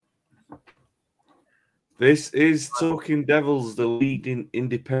This is Talking Devils, the leading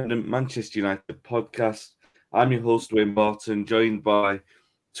independent Manchester United podcast. I'm your host, Wayne Barton, joined by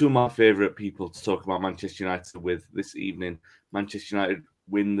two of my favourite people to talk about Manchester United with this evening. Manchester United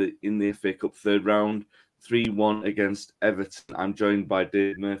win in the FA Cup third round, 3-1 against Everton. I'm joined by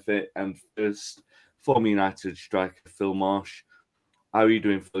Dave Murphy and first former United striker Phil Marsh. How are you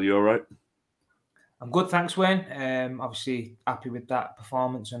doing, Phil? You all right? I'm good, thanks, Wayne. Obviously happy with that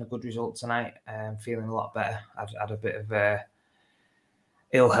performance and a good result tonight. Feeling a lot better. I've had a bit of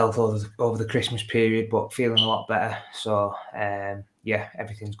ill health over the Christmas period, but feeling a lot better. So yeah,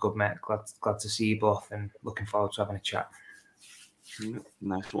 everything's good, mate. Glad to see you both, and looking forward to having a chat.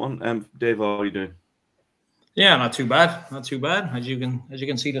 Nice one. Dave, how are you doing? Yeah, not too bad. Not too bad. As you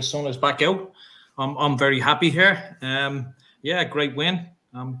can see, the sun is back out. I'm very happy here. Yeah, great win.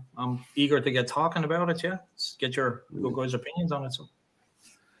 I'm eager to get talking about it. Yeah, let's get your guys' opinions on it. So.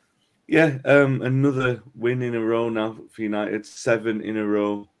 Yeah, another win in a row now for United. 7 in a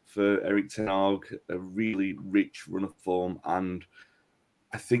row for Erik ten Hag. A really rich run of form, and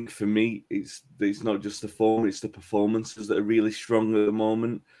I think for me, it's not just the form; it's the performances that are really strong at the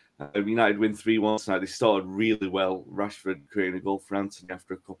moment. United win 3-1 tonight. They started really well. Rashford creating a goal for Antony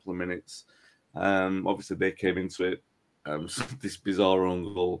after a couple of minutes. Obviously, they came into it. This bizarre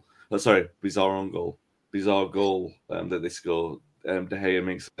goal that they score. De Gea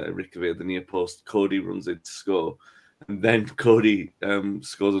makes a rick of it at the near post. Cody runs in to score, and then Cody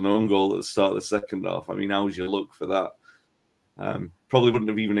scores an own goal at the start of the second half. I mean, how was your look for that? Probably wouldn't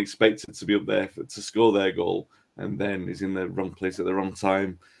have even expected to be up there to score their goal, and then he's in the wrong place at the wrong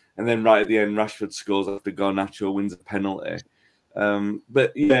time. And then right at the end, Rashford scores after Garnacho wins a penalty.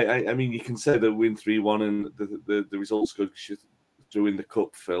 But yeah, I mean, you can say that win 3-1 and the results good through in the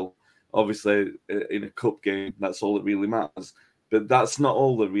cup, Phil. Obviously, in a cup game, that's all that really matters. But that's not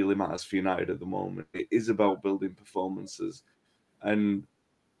all that really matters for United at the moment. It is about building performances. And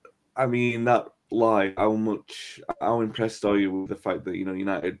I mean, that lie, how impressed are you with the fact that,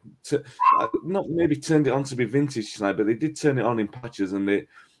 United not maybe turned it on to be vintage tonight, but they did turn it on in patches, and it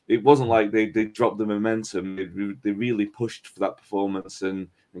wasn't like they dropped the momentum. They really pushed for that performance and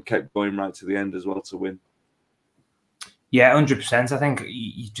kept going right to the end as well to win. Yeah, 100%. I think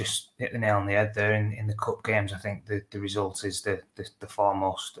you just hit the nail on the head there. In the cup games, I think the result is the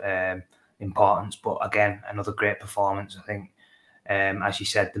foremost importance. But again, another great performance. I think, as you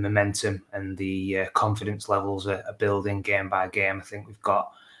said, the momentum and the confidence levels are building game by game. I think we've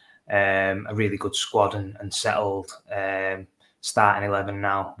got a really good squad and settled starting 11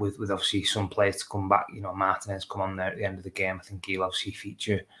 now with obviously some players to come back. Martinez come on there at the end of the game. I think he'll obviously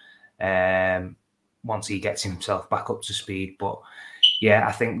feature once he gets himself back up to speed. But yeah,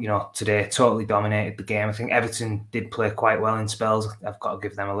 I think, today totally dominated the game. I think Everton did play quite well in spells. I've got to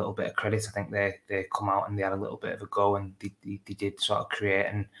give them a little bit of credit. I think they come out and they had a little bit of a go, and they did sort of create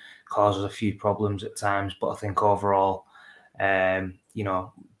and cause us a few problems at times. But I think overall,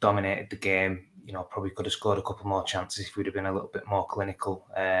 dominated the game. Probably could have scored a couple more chances if we'd have been a little bit more clinical.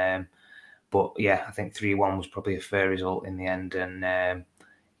 But yeah, I think 3-1 was probably a fair result in the end. And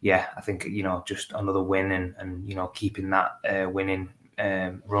yeah, I think, just another win and keeping that winning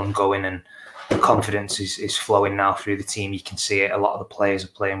run going, and the confidence is flowing now through the team. You can see it. A lot of the players are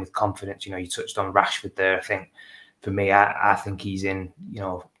playing with confidence. You touched on Rashford there. I think for me, I think he's in,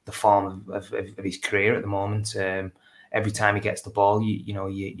 the form of his career at the moment. Every time he gets the ball,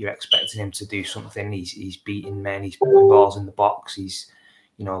 you're expecting him to do something. He's beating men. He's putting balls in the box. He's,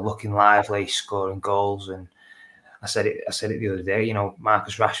 looking lively, scoring goals. And I said it the other day.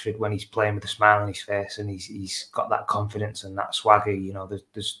 Marcus Rashford, when he's playing with a smile on his face and he's got that confidence and that swagger,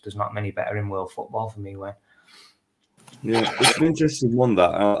 there's not many better in world football for me, Wayne. Yeah, it's an interesting one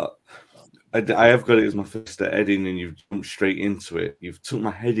that I have got it as my first heading, and you've jumped straight into it. You've took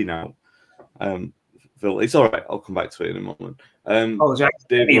my heading out. Phil, it's all right. I'll come back to it in a moment. No,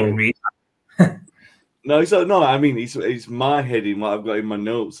 it's not. No, I mean it's my heading. What I've got in my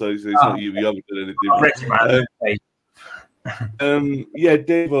notes, so it's not you. You haven't done anything. Yeah,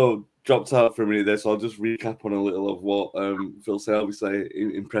 Dave dropped out for a minute there, so I'll just recap on a little of what Phil said. Obviously,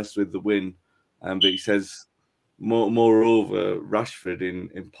 impressed with the win, but he says, moreover, Rashford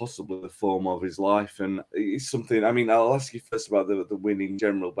in possibly the form of his life, and it's something. I mean, I'll ask you first about the win in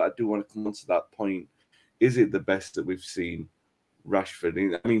general, but I do want to come on to that point. Is it the best that we've seen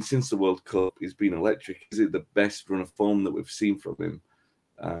Rashford? I mean, since the World Cup, he's been electric. Is it the best run of form that we've seen from him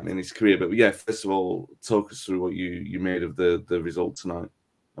in his career? But yeah, first of all, talk us through what you made of the result tonight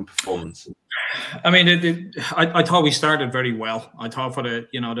and performance. I mean, I thought we started very well. I thought for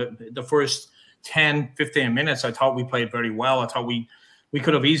the first 10, 15 minutes, I thought we played very well. I thought we we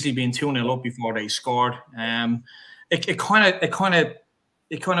could have easily been 2-0 up before they scored. It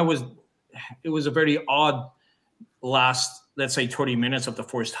was a very odd last, let's say, 30 minutes of the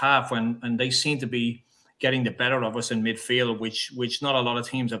first half when they seemed to be getting the better of us in midfield, which not a lot of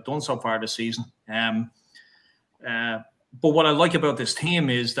teams have done so far this season. But what I like about this team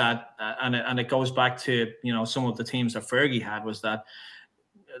is that, and it goes back to, you know, some of the teams that Fergie had, was that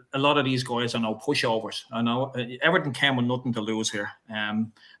a lot of these guys are no pushovers. I know Everton came with nothing to lose here.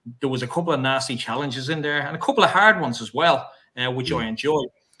 There was a couple of nasty challenges in there and a couple of hard ones as well, which I enjoyed.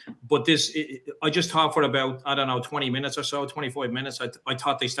 But I just thought for about, 20 minutes or so, 25 minutes, I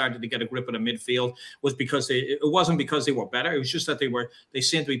thought they started to get a grip of the midfield. Was because it wasn't because they were better. It was just that they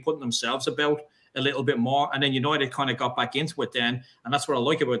seemed to be putting themselves about a little bit more, and then United kind of got back into it then, and that's what I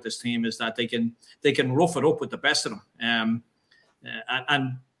like about this team, is that they can rough it up with the best of them.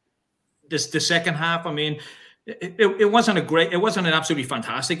 And the second half, I mean, it wasn't an absolutely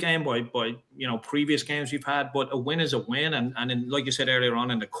fantastic game by previous games we've had, but a win is a win, and like you said earlier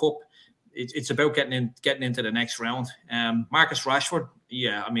on in the cup, it's about getting into the next round. Marcus Rashford,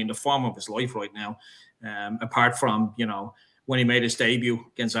 yeah, I mean, the form of his life right now, apart from when he made his debut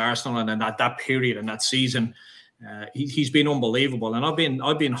against Arsenal, and then that period and that season, he's been unbelievable. And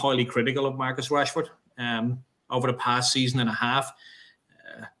I've been highly critical of Marcus Rashford over the past season and a half.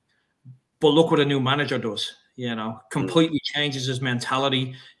 But look what a new manager does. Completely changes his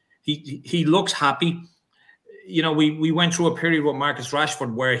mentality. He looks happy. We went through a period with Marcus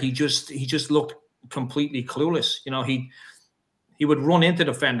Rashford where he just looked completely clueless. He would run into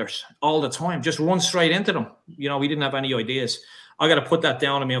defenders all the time, just run straight into them. We didn't have any ideas. I got to put that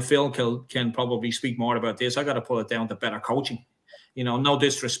down. I mean, Phil can probably speak more about this. I got to put it down to better coaching. No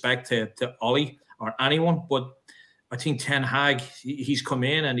disrespect to Ollie or anyone, but I think Ten Hag, he's come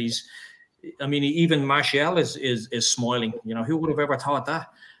in and even Martial is smiling. Who would have ever thought that?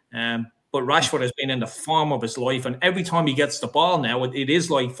 But Rashford has been in the form of his life, and every time he gets the ball now, it is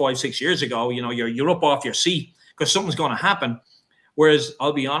like 5-6 years ago. You're up off your seat because something's going to happen. Whereas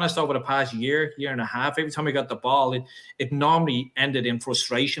I'll be honest, over the past year and a half, every time he got the ball, it normally ended in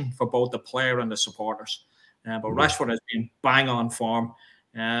frustration for both the player and the supporters. But Rashford has been bang on form.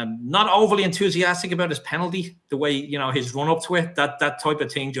 Not overly enthusiastic about his penalty, the way his run up to it. That type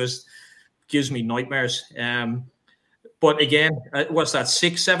of thing just gives me nightmares. But again, what's that?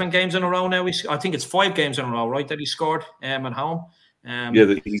 6-7 games in a row now? I think it's 5 games in a row, right? That he scored at home.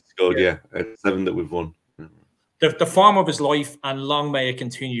 That he scored. Yeah, 7 that we've won. The form of his life, and long may it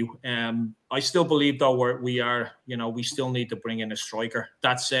continue. I still believe, though, we still need to bring in a striker.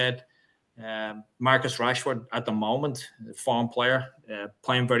 That said, Marcus Rashford at the moment, form player,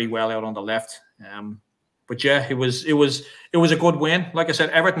 playing very well out on the left. But yeah, it was a good win. Like I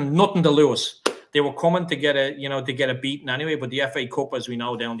said, Everton, nothing to lose. They were coming to get a beating anyway. But the FA Cup, as we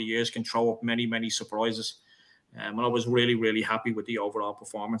know, down the years can throw up many, many surprises. And I was really, really happy with the overall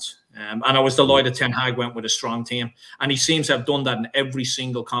performance. And I was delighted Ten Hag went with a strong team. And he seems to have done that in every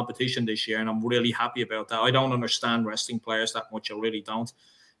single competition this year. And I'm really happy about that. I don't understand resting players that much. I really don't.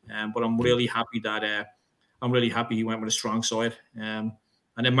 But I'm really happy that he went with a strong side. And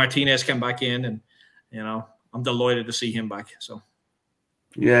then Martinez came back in, and I'm delighted to see him back. So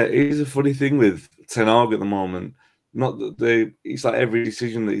yeah, it is a funny thing with Ten Hag at the moment. Not that it's like every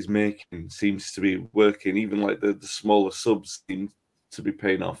decision that he's making seems to be working. Even like the smaller subs seem to be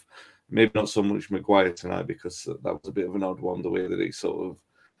paying off. Maybe not so much Maguire tonight, because that was a bit of an odd one, the way that he sort of.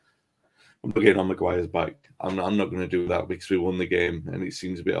 I'm not getting on Maguire's back. I'm not going to do that because we won the game, and it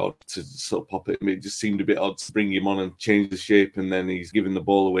seems a bit odd to sort of pop it. It just seemed a bit odd to bring him on and change the shape, and then he's giving the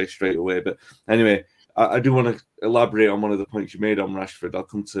ball away straight away. But anyway, I do want to elaborate on one of the points you made on Rashford. I'll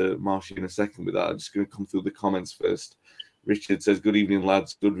come to Marshy in a second with that. I'm just going to come through the comments first. Richard says, "Good evening,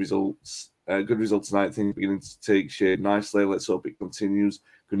 lads. Good results. Good results tonight. Things beginning to take shape nicely. Let's hope it continues.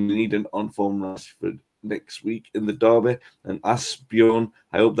 Going to need an on-form Rashford next week in the derby." And Asbjorn,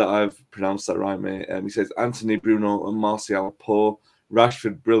 I hope that I've pronounced that right, mate. He says, "Anthony, Bruno, and Martial poor.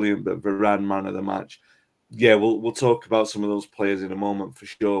 Rashford brilliant, but Varane man of the match." Yeah, we'll talk about some of those players in a moment for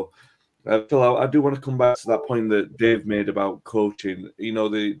sure. Phil, I do want to come back to that point that Dave made about coaching.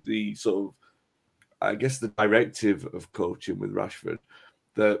 The sort of, I guess, the directive of coaching with Rashford.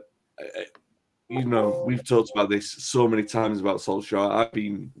 That, we've talked about this so many times about Solskjaer. I've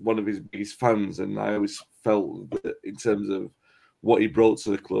been one of his biggest fans, and I always felt that in terms of what he brought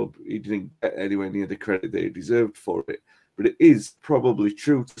to the club, he didn't get anywhere near the credit that he deserved for it. But it is probably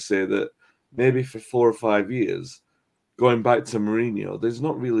true to say that maybe for 4 or 5 years, going back to Mourinho, there's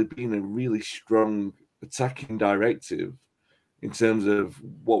not really been a really strong attacking directive in terms of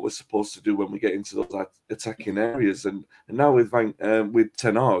what we're supposed to do when we get into those attacking areas. And now with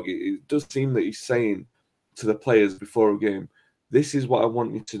Ten Hag, it does seem that he's saying to the players before a game, this is what I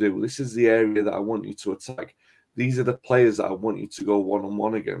want you to do. This is the area that I want you to attack. These are the players that I want you to go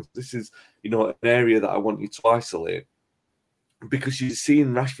one-on-one against. This is, an area that I want you to isolate. Because you're seeing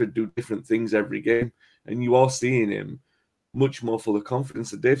Rashford do different things every game, and you are seeing him much more full of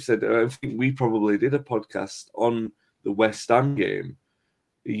confidence. And Dave said, I think we probably did a podcast on the West Ham game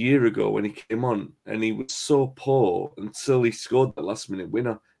a year ago when he came on, and he was so poor until he scored that last-minute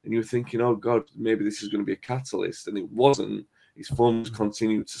winner. And you were thinking, oh, God, maybe this is going to be a catalyst. And it wasn't. His form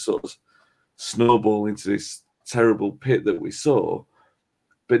continued to sort of snowball into this terrible pit that we saw.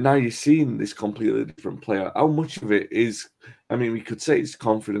 But now you're seeing this completely different player. How much of it is, we could say it's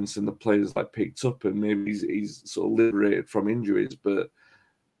confidence in the players like picked up and maybe he's sort of liberated from injuries, but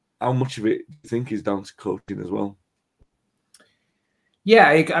how much of it do you think is down to coaching as well? Yeah,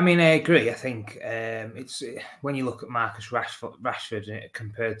 I agree. I think it's when you look at Marcus Rashford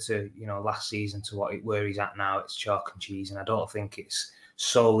compared to last season to where he's at now, it's chalk and cheese, and I don't think it's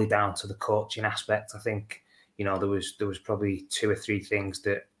solely down to the coaching aspect. I think there was probably 2 or 3 things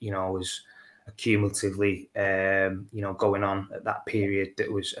that was accumulatively going on at that period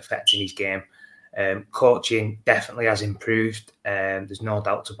that was affecting his game. Coaching definitely has improved. There's no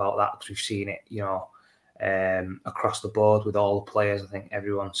doubt about that because we've seen it across the board with all the players. I think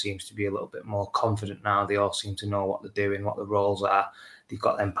everyone seems to be a little bit more confident now. They all seem to know what they're doing, what the roles are. They've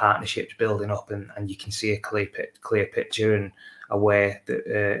got them partnerships building up, and you can see a clear picture and a way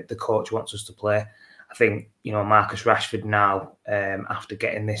that the coach wants us to play. I think, Marcus Rashford now, after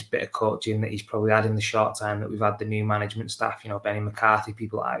getting this bit of coaching that he's probably had in the short time that we've had the new management staff, Benny McCarthy,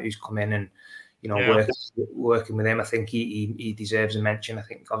 people like that who's come in and, working with him, I think he deserves a mention. I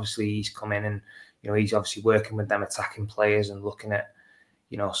think obviously he's come in and, he's obviously working with them attacking players and looking at,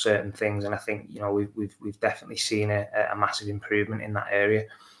 certain things. And I think, we've definitely seen a massive improvement in that area,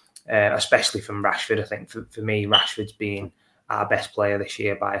 especially from Rashford. I think for me, Rashford's been our best player this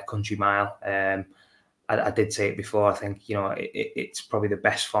year by a country mile. I did say it before. I think it's probably the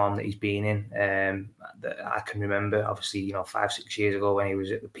best form that he's been in that I can remember. Obviously, 5-6 years ago when he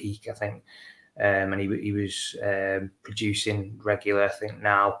was at the peak, I think, and he was producing regular. I think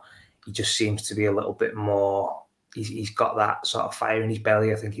now he just seems to be a little bit more. He's got that sort of fire in his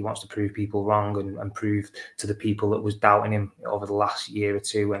belly. I think he wants to prove people wrong and prove to the people that was doubting him over the last year or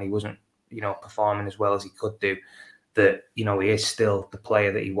two when he wasn't, performing as well as he could do, that he is still the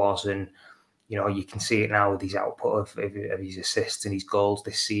player that he was. And you can see it now with his output of his assists and his goals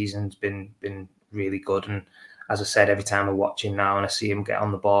this season's been really good. And as I said, every time I watch him now and I see him get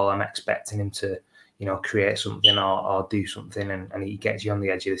on the ball, I'm expecting him to, create something or do something. And he gets you on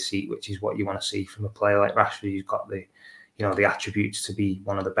the edge of the seat, which is what you want to see from a player like Rashford, who's got the, the attributes to be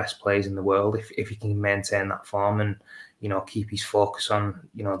one of the best players in the world. If he can maintain that form and, keep his focus on,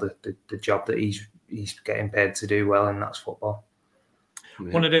 the job that he's getting paid to do well, and that's football.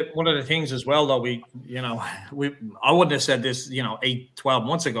 Yeah. One of the things as well, though, I wouldn't have said this, 8-12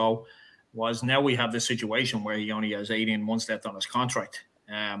 months ago, was now we have this situation where he only has 18 months left on his contract.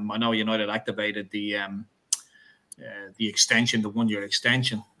 I know United activated the extension, the 1-year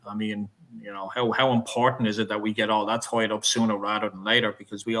extension. How important is it that we get all that tied up sooner rather than later?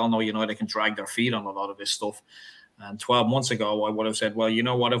 Because we all know United can drag their feet on a lot of this stuff. And 12 months ago, I would have said, well, you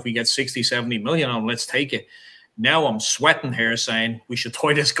know what, if we get 60, 70 million on, let's take it. Now I'm sweating here saying we should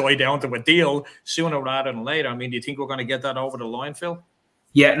tie this guy down to a deal sooner rather than later. Do you think we're going to get that over the line, Phil?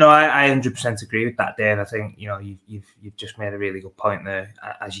 Yeah, no, I 100% agree with that, Dave. I think, you've just made a really good point there.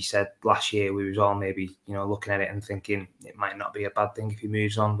 As you said, last year we was all maybe, looking at it and thinking it might not be a bad thing if he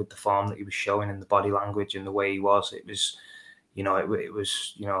moves on with the form that he was showing and the body language and the way he was. It was, it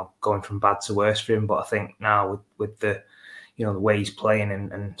was, going from bad to worse for him. But I think now with the, the way he's playing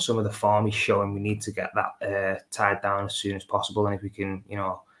and some of the form he's showing, we need to get that tied down as soon as possible. And if we can,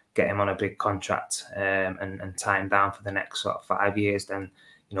 get him on a big contract and tie him down for the next sort of 5 years, then,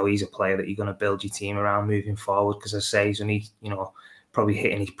 he's a player that you're going to build your team around moving forward. Because as I say, he's only, probably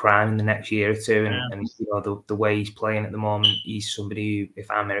hitting his prime in the next year or two. And the way he's playing at the moment, he's somebody who, if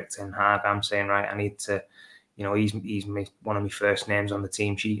I'm Erik ten Hag, I'm saying, right, I need to, he's one of my first names on the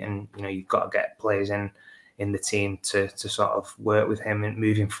team sheet. And, you've got to get players in the team to sort of work with him and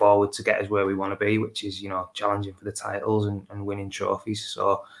moving forward to get us where we want to be, which is, challenging for the titles and winning trophies.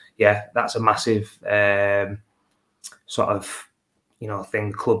 So, yeah, that's a massive sort of, thing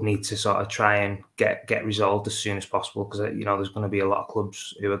the club needs to sort of try and get resolved as soon as possible, because, there's going to be a lot of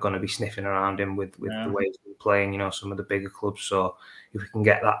clubs who are going to be sniffing around him with the way he's been playing, some of the bigger clubs. So if we can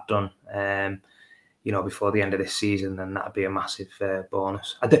get that done, before the end of this season, then that'd be a massive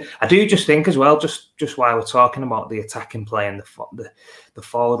bonus. I do just think as well, just while we're talking about the attacking play and the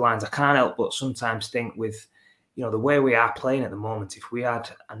forward lines, I can't help but sometimes think with, the way we are playing at the moment, if we had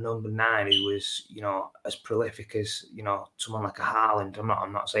a number 9 who was, as prolific as, someone like a Haaland,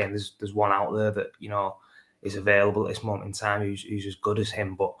 I'm not saying there's one out there that, is available at this moment in time who's as good as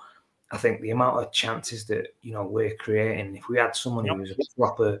him, but I think the amount of chances that we're creating, if we had someone who was a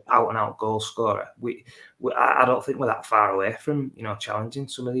proper out-and-out goal scorer, I don't think we're that far away from challenging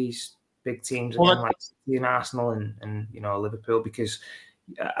some of these big teams again, like City and Arsenal and Liverpool. Because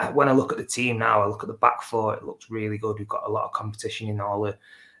when I look at the team now, I look at the back four, it looks really good. We've got a lot of competition in all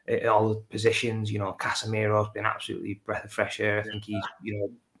the positions. Casemiro's been absolutely breath of fresh air. I think he's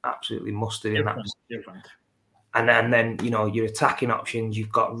absolutely mustard in that position. And then your attacking options,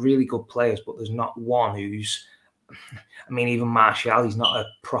 you've got really good players, but there's not one who's, even Martial, he's not a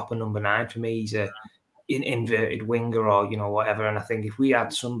proper number 9 for me. He's an inverted winger or, whatever. And I think if we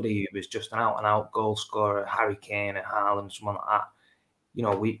had somebody who was just an out-and-out goal scorer, Harry Kane and Haaland, someone like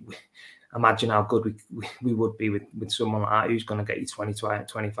that, we imagine how good we would be with someone like that who's going to get you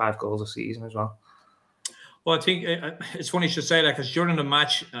 25 goals a season as well. Well, I think it's funny you should say that, because during the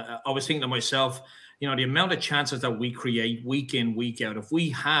match, I was thinking to myself, the amount of chances that we create week in, week out. If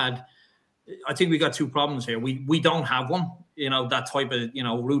we had, I think we got 2 problems here. We don't have one, that type of,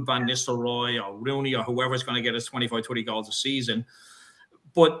 Ruud van Nistelrooy or Rooney or whoever's going to get us 25, 20 goals a season.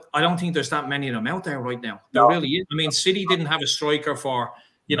 But I don't think there's that many of them out there right now. There really is. City didn't have a striker for,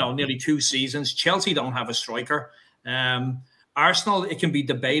 nearly 2 seasons. Chelsea don't have a striker. Arsenal, it can be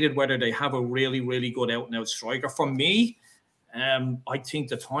debated whether they have a really, really good out-and-out striker. For me, I think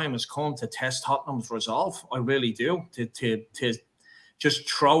the time has come to test Tottenham's resolve. I really do. To just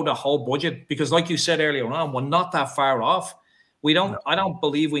throw the whole budget, because like you said earlier on, we're not that far off. I don't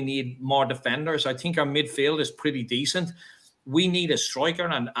believe we need more defenders. I think our midfield is pretty decent. We need a striker,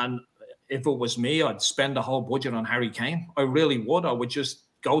 and if it was me, I'd spend the whole budget on Harry Kane. I really would. I would just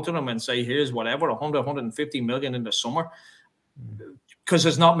go to them and say, here's whatever, 100, 150 million in the summer. Because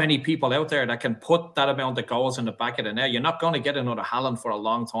there's not many people out there that can put that amount of goals in the back of the net. You're not going to get another Haaland for a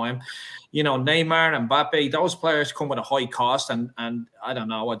long time. Neymar and Mbappe, those players come with a high cost, and I don't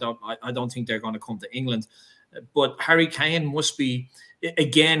know. I don't think they're going to come to England. But Harry Kane must be,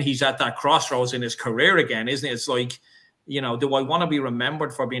 again, he's at that crossroads in his career again, isn't it? It's like, do I want to be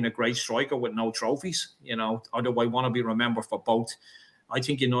remembered for being a great striker with no trophies? Or do I want to be remembered for both? I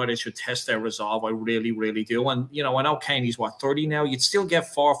think United should test their resolve. I really, really do. And, I know Kane, he's 30 now. You'd still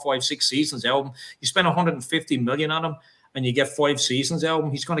get 4, 5, 6 seasons out of him. You spend 150 million on him and you get 5 seasons out of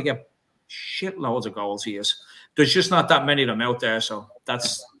him. He's going to get shitloads of goals. He is. There's just not that many of them out there. So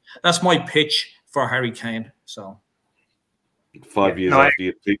that's my pitch for Harry Kane. So 5 years after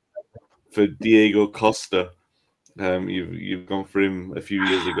you pick for Diego Costa, you've gone for him a few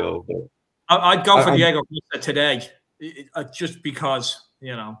years ago. But I'd go for Diego Costa today. Just because,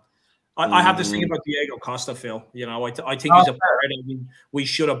 I have this thing about Diego Costa, Phil. I think he's a player that we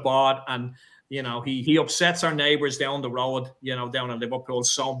should have bought, and he upsets our neighbours down the road, down in Liverpool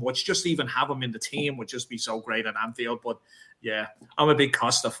so much. Just even have him in the team would just be so great at Anfield. But yeah, I'm a big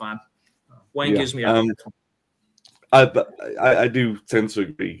Costa fan. Wayne gives me a I do tend to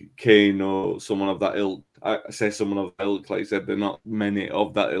agree. Kane or someone of that ilk. I say someone of that ilk, like you said, there are not many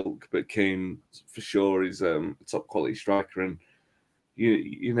of that ilk, but Kane for sure is a top quality striker, and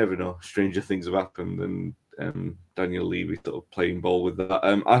you never know. Stranger things have happened, and Daniel Levy sort of playing ball with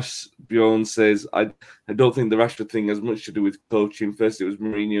that. Ash Bjorn says, I don't think the Rashford thing has much to do with coaching. First it was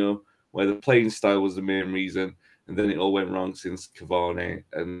Mourinho, where the playing style was the main reason, and then it all went wrong since Cavani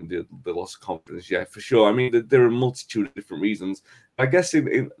and the loss of confidence. Yeah, for sure. There are a multitude of different reasons. I guess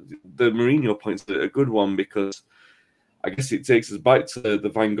in the Mourinho point's a good one, because I guess it takes us back to the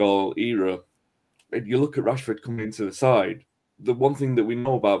Van Gaal era. And you look at Rashford coming into the side, the one thing that we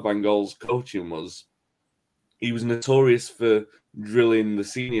know about Van Gaal's coaching was he was notorious for drilling the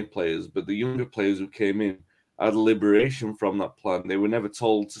senior players, but the younger players who came in had liberation from that plan. They were never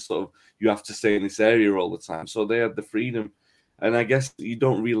told to sort of, you have to stay in this area all the time. So they had the freedom. And I guess you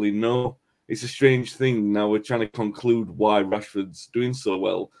don't really know. It's a strange thing. Now we're trying to conclude why Rashford's doing so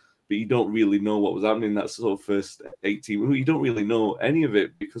well, but you don't really know what was happening in that sort of first 18. You don't really know any of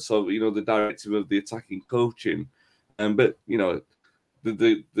it because of, the directive of the attacking coaching. But,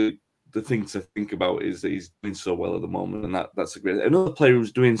 the thing to think about is that he's doing so well at the moment, and that's a great. Another player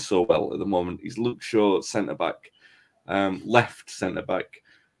who's doing so well at the moment is Luke Shaw, centre back, left centre back.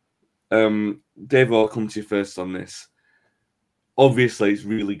 Dave, I'll come to you first on this. Obviously, it's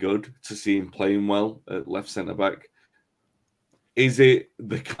really good to see him playing well at left centre back. Is it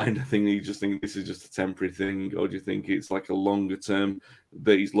the kind of thing that you just think this is just a temporary thing, or do you think it's like a longer term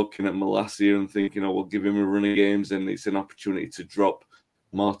that he's looking at Malacia and thinking, oh, we'll give him a run of games and it's an opportunity to drop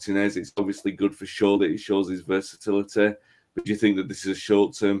Martinez? It's obviously good for Shaw that he shows his versatility, but do you think that this is a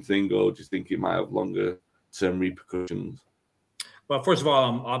short-term thing, or do you think it might have longer-term repercussions? Well, first of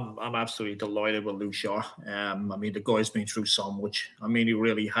all, I'm absolutely delighted with Luke Shaw. I mean, the guy's been through so much. I mean, he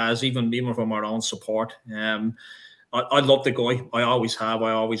really has, even from our own support. I love the guy. I always have.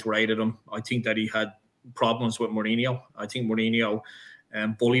 I always rated him. I think that he had problems with Mourinho. I think Mourinho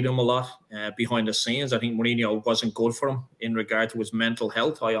bullied him a lot behind the scenes. I think Mourinho wasn't good for him in regard to his mental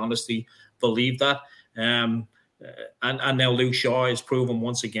health. I honestly believe that. And now Luke Shaw has proven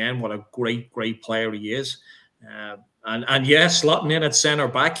once again what a great player he is. And yeah, slotting in at centre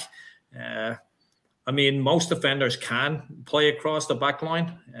back. I mean, most defenders can play across the back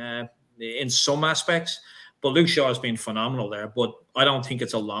line in some aspects, but Luke Shaw has been phenomenal there. But I don't think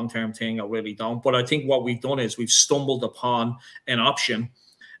it's a long-term thing. I really don't. But I think what we've done is we've stumbled upon an option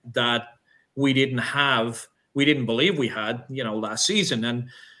that we didn't believe we had, last season. And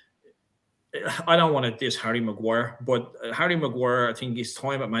I don't want to diss Harry Maguire, but Harry Maguire, I think his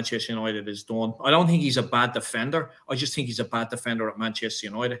time at Manchester United is done. I don't think he's a bad defender. I just think he's a bad defender at Manchester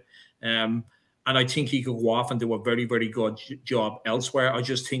United. And I think he could go off and do a very, very good job elsewhere. I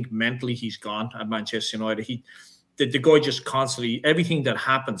just think mentally he's gone at Manchester United. The guy just constantly, everything that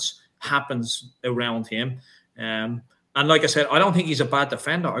happens around him. And like I said, I don't think he's a bad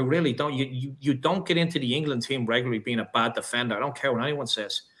defender. I really don't. You don't get into the England team regularly being a bad defender. I don't care what anyone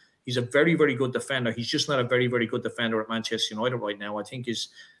says. He's a very, very good defender. He's just not a very, very good defender at Manchester United right now. I think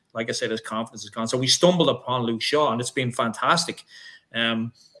like I said, his confidence is gone. So we stumbled upon Luke Shaw, and it's been fantastic.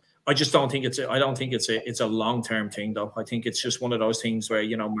 I just don't think it's a long-term thing, though. I think it's just one of those things where,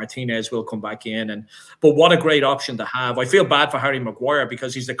 Martinez will come back in. But what a great option to have. I feel bad for Harry Maguire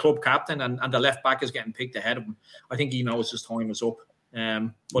because he's the club captain and the left back is getting picked ahead of him. I think he knows his time is up.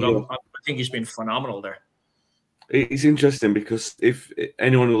 But yeah. I think he's been phenomenal there. It's interesting because if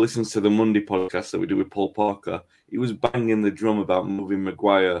anyone who listens to the Monday podcast that we do with Paul Parker, he was banging the drum about moving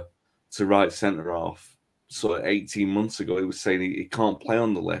Maguire to right centre-half. So 18 months ago, he was saying he can't play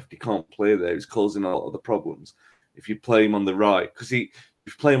on the left. He can't play there. He's causing a lot of the problems. If you play him on the right, because if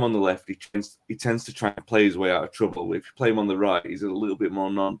you play him on the left, he tends to try and play his way out of trouble. If you play him on the right, he's a little bit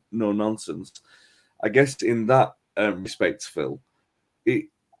more no-nonsense. I guess in that respect, Phil,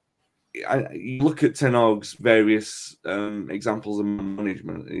 you look at Ten Hag's various examples of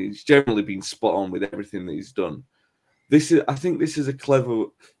management. He's generally been spot on with everything that he's done. I think this is a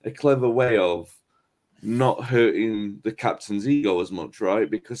clever way of not hurting the captain's ego as much, right?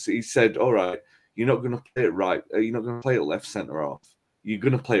 Because he said, "All right, you're not going to play it right. You're not going to play it left centre half. You're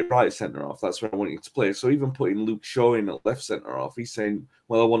going to play it right centre half. That's where I want you to play." So even putting Luke Shaw in at left centre half, he's saying,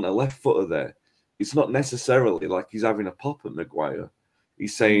 "Well, I want a left footer there." It's not necessarily like he's having a pop at Maguire.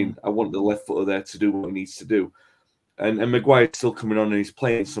 He's saying, I want the left footer there to do what he needs to do. And Maguire's still coming on and he's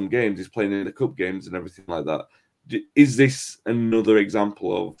playing some games. He's playing in the cup games and everything like that. Is this another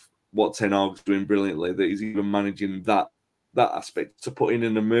example of what Ten Hag's doing brilliantly, that he's even managing that aspect to put in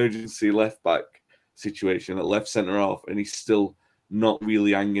an emergency left-back situation at left centre-half and he's still not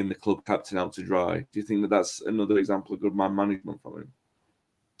really hanging the club captain out to dry? Do you think that that's another example of good man management from him?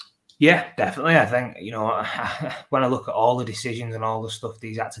 Yeah, definitely. I think, when I look at all the decisions and all the stuff that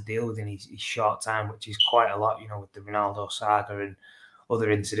he's had to deal with in his short time, which is quite a lot, with the Ronaldo saga and other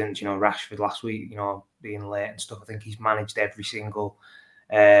incidents, Rashford last week, being late and stuff. I think he's managed every single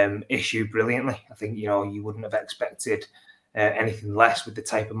issue brilliantly. I think, you wouldn't have expected anything less with the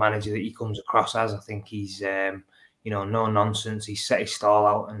type of manager that he comes across as. I think he's, no nonsense. He's set his stall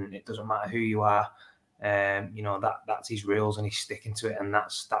out and it doesn't matter who you are. That's his rules and he's sticking to it, and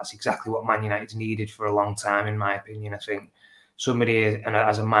that's exactly what Man United's needed for a long time, in my opinion. I think somebody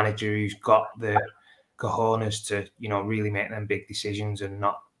as a manager who's got the cojones to really make them big decisions and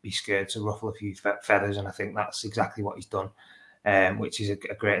not be scared to ruffle a few feathers, and I think that's exactly what he's done, which is a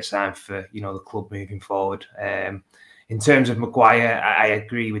great sign for the club moving forward. In terms of Maguire, I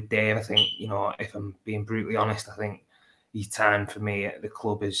agree with Dave. I think if I'm being brutally honest, I think his time for me at the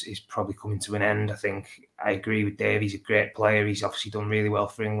club is probably coming to an end. I think I agree with Dave. He's a great player. He's obviously done really well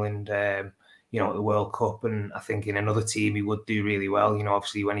for England, at the World Cup. And I think in another team he would do really well.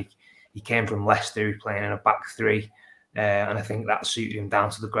 Obviously when he came from Leicester, he was playing in a back three. And I think that suited him down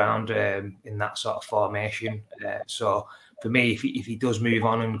to the ground in that sort of formation. So for me, if he does move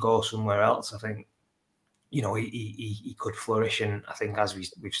on and go somewhere else, I think, he could flourish. And I think as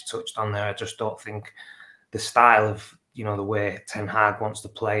we've touched on there, I just don't think the style of, the way Ten Hag wants to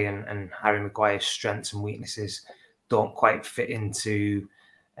play and Harry Maguire's strengths and weaknesses don't quite fit into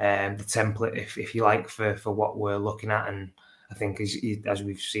the template, if you like, for what we're looking at. And I think as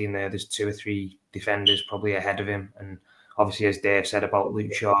we've seen there's 2 or 3 defenders probably ahead of him. And obviously, as Dave said about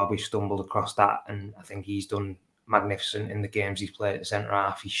Luke Shaw, we stumbled across that, and I think he's done magnificent in the games he's played at centre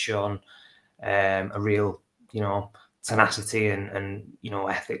half. He's shown a real, tenacity and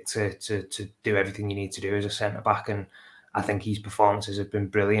ethic to do everything you need to do as a centre back. And I think his performances have been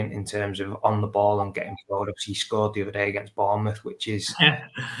brilliant in terms of on the ball and getting forward. Obviously, he scored the other day against Bournemouth, which is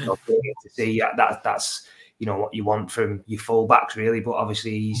brilliant to see. That's what you want from your full-backs, really. But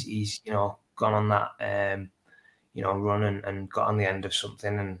obviously, he's gone on that run and got on the end of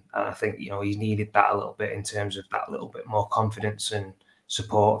something. And I think he's needed that a little bit in terms of that little bit more confidence and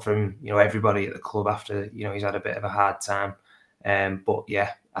support from everybody at the club after he's had a bit of a hard time. But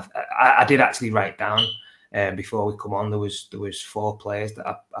yeah, I did actually write down. Before we come on, there was 4 players that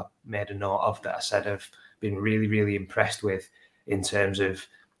I made a note of that I said I've been really, really impressed with in terms of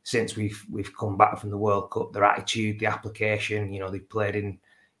since we've come back from the World Cup, their attitude, the application. They've played in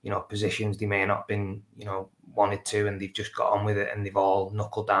positions they may not have been wanted to, and they've just got on with it, and they've all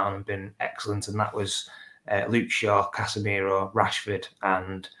knuckled down and been excellent. And that was Luke Shaw, Casemiro, Rashford,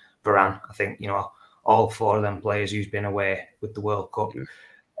 and Varane. I think all 4 of them players who's been away with the World Cup.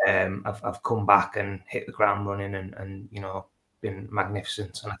 I've come back and hit the ground running and been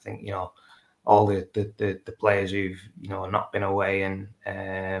magnificent. And I think all the players who've not been away and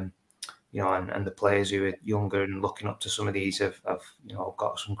and the players who are younger and looking up to some of these have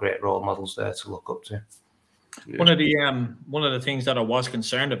got some great role models there to look up to. Yeah. One of the things that I was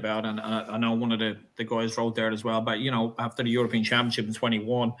concerned about, and I know one of the guys wrote there as well, but after the European Championship in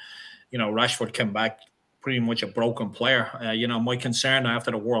 21, Rashford came back pretty much a broken player. My concern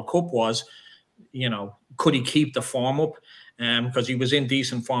after the World Cup was, could he keep the form up? Because he was in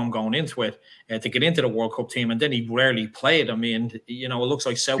decent form going into it to get into the World Cup team, and then he rarely played. I mean, it looks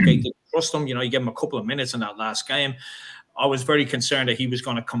like Southgate didn't trust him. You gave him a couple of minutes in that last game. I was very concerned that he was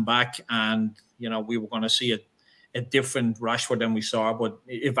going to come back and, we were going to see a different Rashford than we saw. But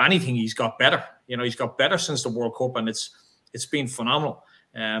if anything, he's got better. He's got better since the World Cup, and it's been phenomenal.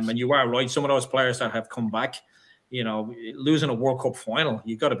 And you are right. Some of those players that have come back, losing a World Cup final,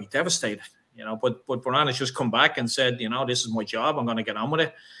 you've got to be devastated. But Varane has just come back and said, this is my job. I'm going to get on with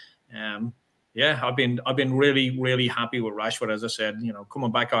it. I've been really, really happy with Rashford, as I said.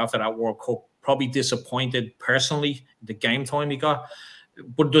 Coming back after that World Cup, probably disappointed personally the game time he got,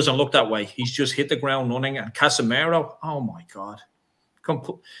 but it doesn't look that way. He's just hit the ground running. And Casemiro, oh my God,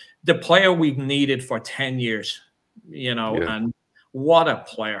 the player we've needed for 10 years. And what a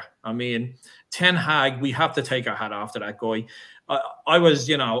player. I mean, Ten Hag, we have to take our hat off to that guy. I was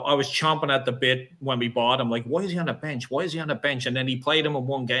chomping at the bit when we bought him. Like, why is he on the bench? Why is he on the bench? And then he played him in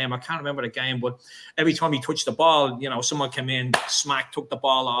one game. I can't remember the game, but every time he touched the ball, someone came in, took the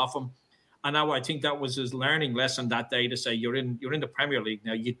ball off him. And now I think that was his learning lesson that day to say, you're in the Premier League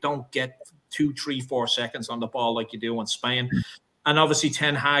now. You don't get 2, 3, 4 seconds on the ball like you do in Spain. And obviously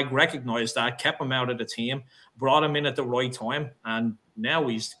Ten Hag recognised that, kept him out of the team, brought him in at the right time, and now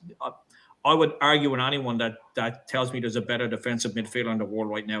he's. I would argue with anyone that tells me there's a better defensive midfielder in the world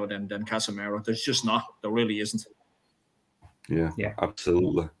right now than Casemiro. There's just not. There really isn't. Yeah.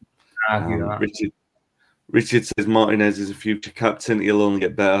 Absolutely. Richard says Martinez is a future captain. He'll only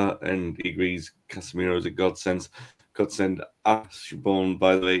get better, and he agrees Casemiro is a godsend. Ashbourne,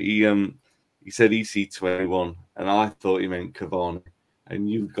 by the way, he said EC21, and I thought he meant Cavani. And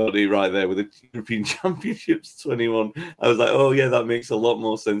you got it right there with the European Championships 21. I was like, oh, yeah, that makes a lot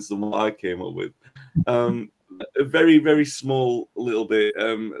more sense than what I came up with. A very, very small little bit.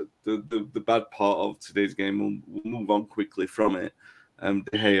 The bad part of today's game, we'll move on quickly from it. De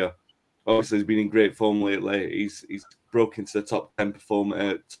Gea, obviously, has been in great form lately. He's broke into the top 10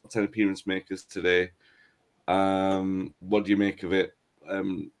 top 10 appearance makers today. What do you make of it?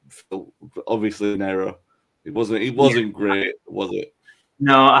 Obviously, an error. It wasn't great, was it?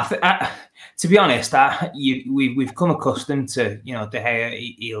 No, to be honest, we've come accustomed to De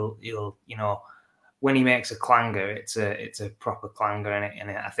Gea. He'll when he makes a clanger, it's a proper clanger, and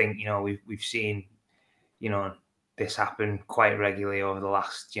I think we've seen this happen quite regularly over the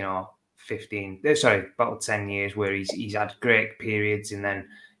last about 10 years, where he's had great periods, and then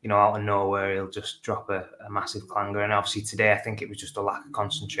out of nowhere he'll just drop a massive clanger. And obviously today, I think it was just a lack of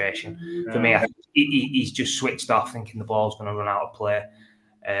concentration for me. I think he's just switched off, thinking the ball's going to run out of play.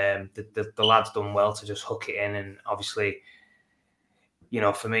 The lad's done well to just hook it in, and obviously,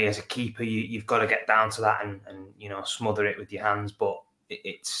 for me as a keeper, you've got to get down to that and smother it with your hands. But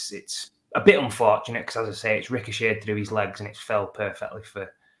it's a bit unfortunate because, as I say, it's ricocheted through his legs and it's fell perfectly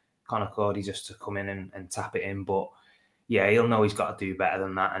for Conor Cody just to come in and tap it in. But yeah, he'll know he's got to do better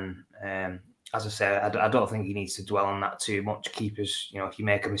than that. And as I said, I don't think he needs to dwell on that too much. Keepers, if you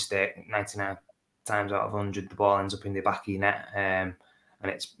make a mistake, 99 times out of 100, the ball ends up in the back of your net, and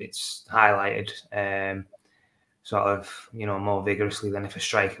it's highlighted sort of more vigorously than if a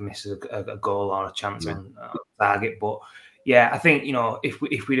striker misses a goal or a chance on target. But yeah, I think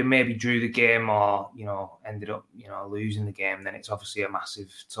if we'd have maybe drew the game or ended up losing the game, then it's obviously a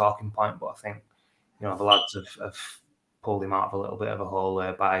massive talking point. But I think the lads have pulled him out of a little bit of a hole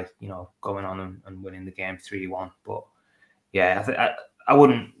there by going on and winning the game 3-1. But yeah, I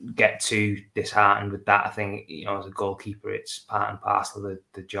wouldn't get too disheartened with that. I think as a goalkeeper, it's part and parcel of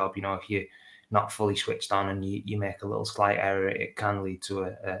the job. If you're not fully switched on and you make a little slight error, it can lead to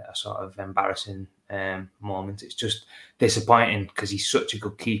a sort of embarrassing moment. It's just disappointing because he's such a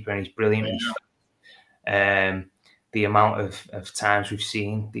good keeper and he's brilliant. Yeah. The amount of times we've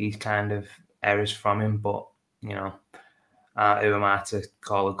seen these kind of errors from him, but who am I to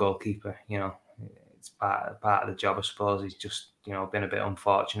call a goalkeeper? It's part of the job, I suppose. He's just been a bit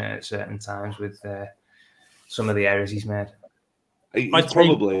unfortunate at certain times with some of the errors he's made. He's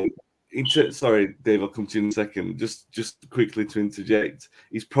probably. Sorry, Dave, I'll come to you in a second. Just quickly to interject,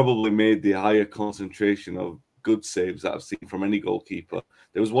 he's probably made the higher concentration of good saves that I've seen from any goalkeeper.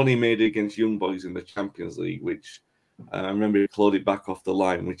 There was one he made against Young Boys in the Champions League, which I remember he clawed it back off the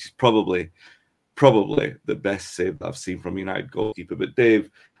line, which is probably the best save that I've seen from United goalkeeper. But Dave,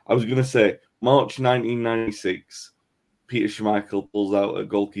 I was going to say, March 1996, Peter Schmeichel pulls out a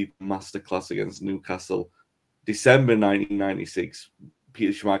goalkeeper masterclass against Newcastle. December 1996,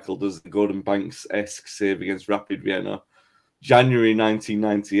 Peter Schmeichel does the Gordon Banks-esque save against Rapid Vienna. January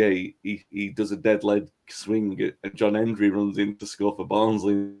 1998, he does a dead leg swing and John Hendry runs in to score for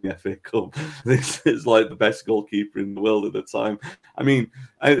Barnsley in the FA Cup. This is like the best goalkeeper in the world at the time. I mean,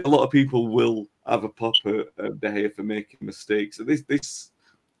 a lot of people will have a pop at De Gea for making mistakes.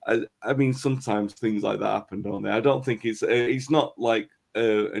 I mean, sometimes things like that happen, don't they? I don't think it's not like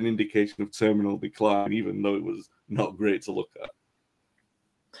an indication of terminal decline, even though it was not great to look at.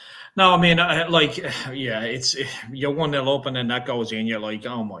 No, I mean, it's you're 1-0 up and then that goes in. You're like,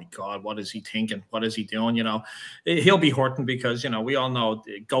 oh my God, what is he thinking? What is he doing? He'll be hurting because we all know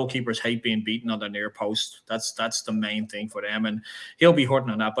goalkeepers hate being beaten on the near post. That's the main thing for them, and he'll be hurting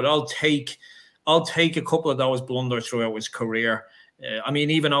on that. But I'll take a couple of those blunders throughout his career. I mean,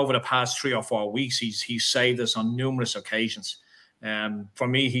 even over the past 3 or 4 weeks, he's saved us on numerous occasions. For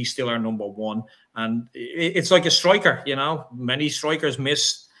me, he's still our number one, and it's like a striker. Many strikers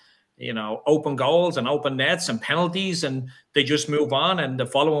miss open goals and open nets and penalties, and they just move on. And the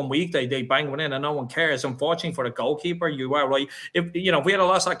following week, they bang one in, and no one cares. Unfortunately for the goalkeeper, you are right. If we had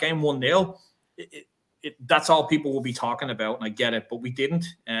lost that game 1-0, that's all people will be talking about, and I get it. But we didn't.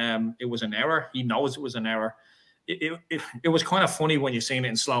 It was an error. He knows it was an error. It was kind of funny when you're seeing it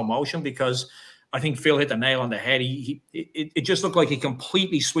in slow motion because I think Phil hit the nail on the head. It just looked like he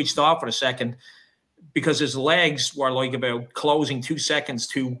completely switched off for a second, because his legs were like about closing 2 seconds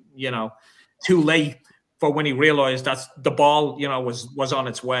too late for when he realized that the ball, was on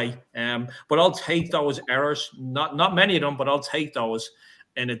its way. But I'll take those errors, not many of them, but I'll take those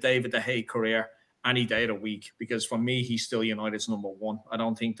in a David De Gea career any day of the week, because for me, he's still United's number one. I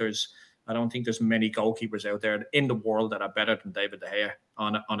don't think there's many goalkeepers out there in the world that are better than David De Gea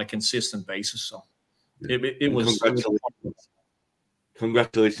on a consistent basis. So it was.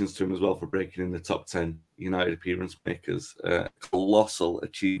 Congratulations to him as well for breaking in the top 10 United appearance makers. Colossal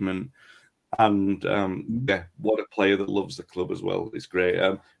achievement. And what a player that loves the club as well. It's great.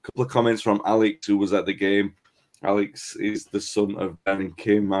 A couple of comments from Alex, who was at the game. Alex is the son of Ben and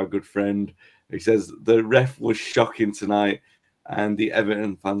Kim, our good friend. He says the ref was shocking tonight, and the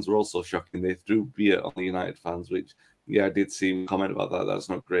Everton fans were also shocking. They threw beer on the United fans, which, I did see him comment about that. That's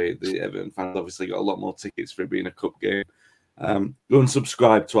not great. The Everton fans obviously got a lot more tickets for it being a cup game. Go and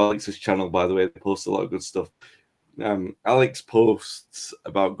subscribe to Alex's channel, by the way. They post a lot of good stuff. Alex posts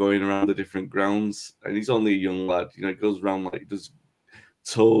about going around the different grounds, and he's only a young lad. He goes around like does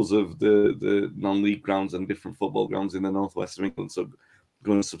tours of the non-league grounds and different football grounds in the northwest of England. So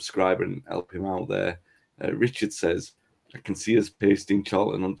go and subscribe and help him out there. Richard says, I can see us pasting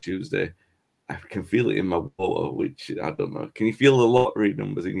Charlton on Tuesday. I can feel it in my water, which I don't know. Can you feel the lottery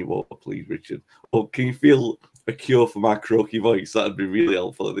numbers in your water, please, Richard? Or can you feel a cure for my croaky voice? That'd be really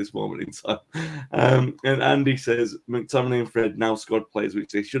helpful at this moment in time. And Andy says, McTominay and Fred now squad players,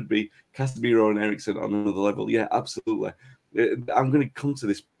 which they should be. Casemiro and Eriksen on another level. Yeah, absolutely. I'm going to come to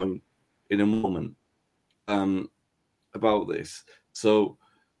this point in a moment about this. So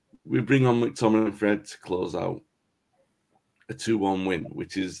we bring on McTominay and Fred to close out a 2-1 win,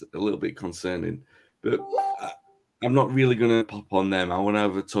 which is a little bit concerning. But I'm not really going to pop on them. I want to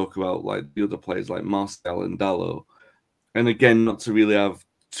have a talk about like the other players like Martial and Dalot. And again, not to really have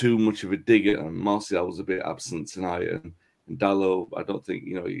too much of a dig at him. Martial was a bit absent tonight, and Dalot, I don't think,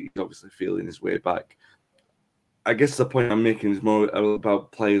 he's obviously feeling his way back. I guess the point I'm making is more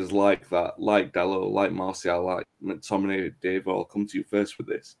about players like that, like Dalot, like Martial, like McTominay. Dave, I'll come to you first with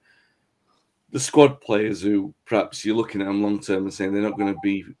this. The squad players who perhaps you're looking at them long term and saying they're not going to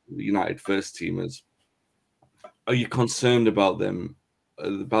be United first teamers. Are you concerned about them,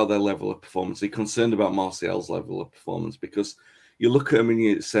 about their level of performance? Are you concerned about Martial's level of performance? Because you look at them and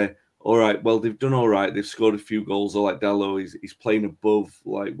you say, all right, well, they've done all right. They've scored a few goals. Or like Dalot, he's playing above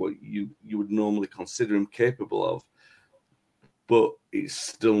like what you would normally consider him capable of. But it's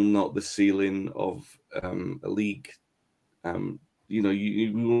still not the ceiling of a league.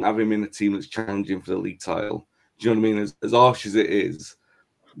 You won't have him in a team that's challenging for the league title. Do you know what I mean? As harsh as it is,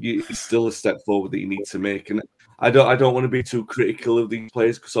 it's still a step forward that you need to make. And I don't want to be too critical of these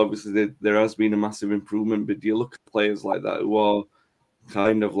players because obviously there has been a massive improvement. But do you look at players like that who are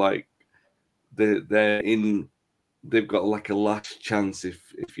kind of like they've got like a last chance,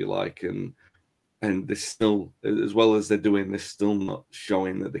 if you like, and they're still, as well as they're doing, they're still not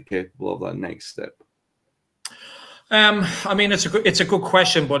showing that they're capable of that next step. I mean, it's a good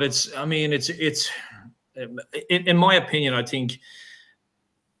question, but it's in my opinion, I think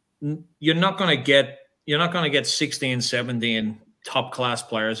you're not going to get 16, 17 top class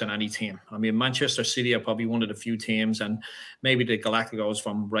players in any team. I mean, Manchester City are probably one of the few teams, and maybe the Galacticos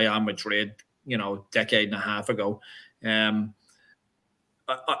from Real Madrid, decade and a half ago. I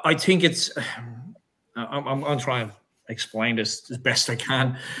think it's. I'm going to try and explain this as best I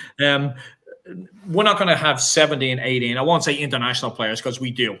can. We're not going to have 17, 18. I won't say international players because we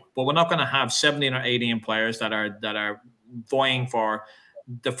do, but we're not going to have 17 or 18 players that are vying for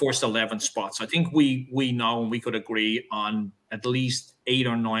the first 11 spots. I think we know and we could agree on at least 8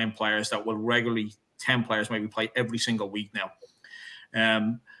 or 9 players that will regularly, 10 players maybe play every single week now.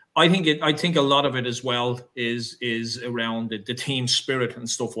 I think a lot of it as well is around the team spirit and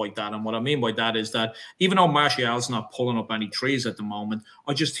stuff like that. And what I mean by that is that even though Martial's not pulling up any trees at the moment,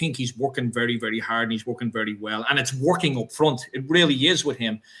 I just think he's working very, very hard and he's working very well. And it's working up front. It really is with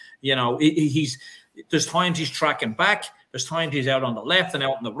him. There's times he's tracking back. There's times he's out on the left and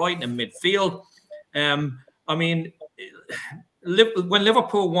out on the right and in midfield. I mean, when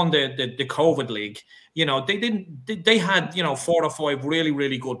Liverpool won the COVID league, they had 4 or 5 really,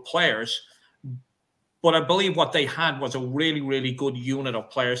 really good players, but I believe what they had was a really, really good unit of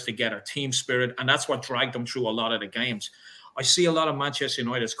players together, team spirit, and that's what dragged them through a lot of the games. I see a lot of Manchester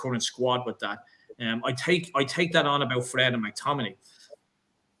United's current squad with that. I take that on about Fred and McTominay.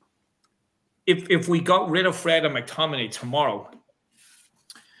 If we got rid of Fred and McTominay tomorrow,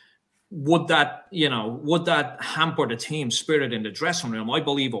 would that hamper the team spirit in the dressing room? I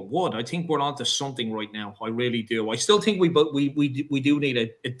believe it would. I think we're onto something right now. I really do. I still think we do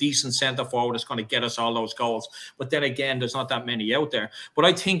need a decent centre forward that's going to get us all those goals. But then again, there's not that many out there. But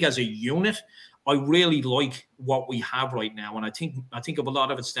I think as a unit, I really like what we have right now, and I think of a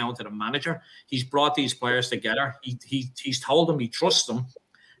lot of it's down to the manager. He's brought these players together. He's told them he trusts them.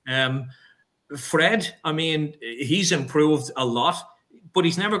 Fred, I mean, he's improved a lot. But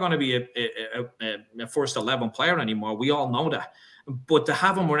he's never going to be a first 11 player anymore. We all know that. But to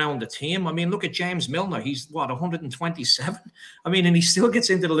have him around the team, I mean, look at James Milner. He's 127. I mean, and he still gets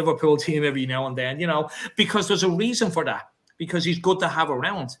into the Liverpool team every now and then, because there's a reason for that. Because he's good to have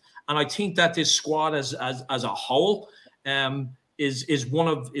around, and I think that this squad as a whole is one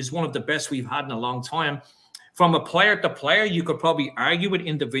of the best we've had in a long time. From a player to player, you could probably argue it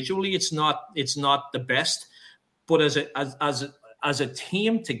individually. It's not the best, but as a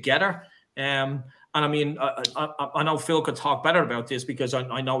team together, and I mean, I know Phil could talk better about this because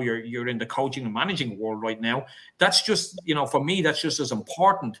I know you're in the coaching and managing world right now. That's just, for me, that's just as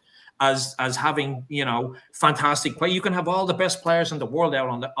important as having, fantastic play. You can have all the best players in the world out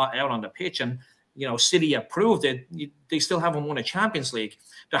on the pitch, and City have proved it. They still haven't won a Champions League.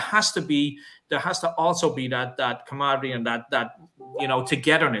 There has to also be that camaraderie and that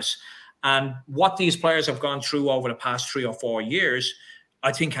togetherness. And what these players have gone through over the past 3 or 4 years,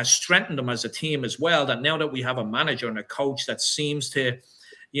 I think has strengthened them as a team as well. That now that we have a manager and a coach that seems to,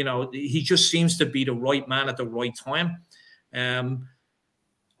 he just seems to be the right man at the right time.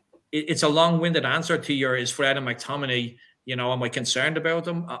 It's a long-winded answer to is Fred and McTominay Am I concerned about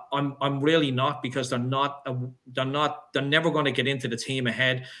them? I'm really not, because they're never going to get into the team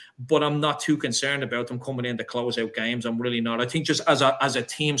ahead. But I'm not too concerned about them coming in to close out games. I'm really not. I think just as a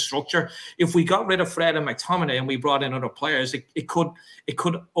team structure, if we got rid of Fred and McTominay and we brought in other players, it could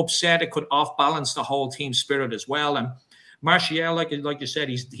upset, it could off balance the whole team spirit as well. And Martial, like you said,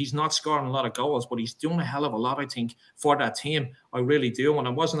 he's not scoring a lot of goals, but he's doing a hell of a lot, I think, for that team. I really do. And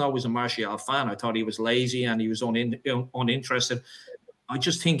I wasn't always a Martial fan. I thought he was lazy and he was uninterested. I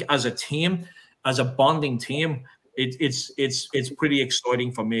just think as a team, as a bonding team, it's pretty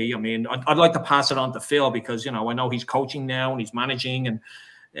exciting for me. I mean, I'd like to pass it on to Phil, because I know he's coaching now and he's managing, and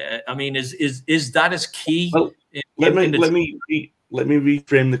I mean, is that as key? Well, let me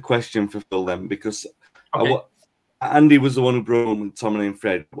reframe the question for Phil then, because Andy was the one who brought on McTominay and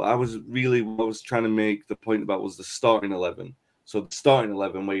Fred. What I was trying to make the point about was the starting 11. So the starting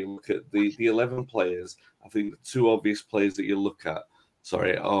 11, where you look at the 11 players, I think the two obvious players that you look at,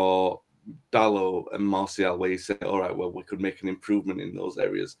 are Dalot and Martial, where you say, all right, well, we could make an improvement in those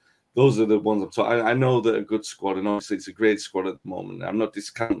areas. Those are the ones I'm talking. I know that a good squad, and obviously it's a great squad at the moment. I'm not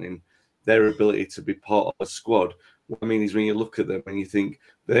discounting their ability to be part of a squad. What I mean is, when you look at them and you think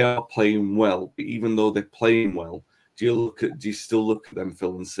they are playing well, but even though they're playing well, do you still look at them,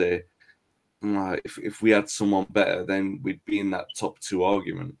 Phil, and say, if we had someone better, then we'd be in that top two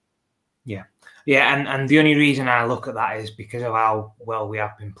argument? Yeah, and the only reason I look at that is because of how well we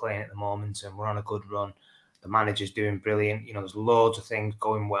have been playing at the moment, and we're on a good run. The manager's doing brilliant. There's loads of things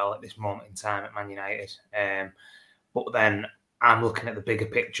going well at this moment in time at Man United. But then I'm looking at the bigger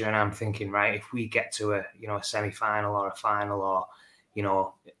picture, and I'm thinking, right, if we get to a semi-final or a final, or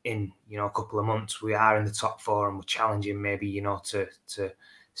in a couple of months we are in the top four and we're challenging maybe to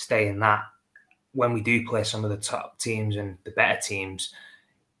stay in that. When we do play some of the top teams and the better teams,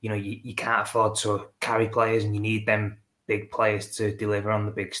 you can't afford to carry players, and you need them big players to deliver on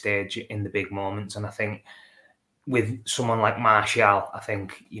the big stage in the big moments. And I think with someone like Martial, I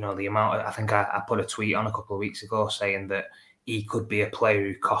think the amount I think I put a tweet on a couple of weeks ago saying that he could be a player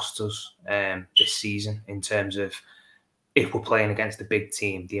who cost us this season, in terms of, if we're playing against a big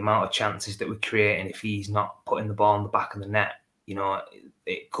team, the amount of chances that we're creating, if he's not putting the ball in the back of the net,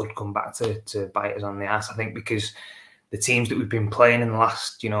 it could come back to bite us on the ass. I think because the teams that we've been playing in the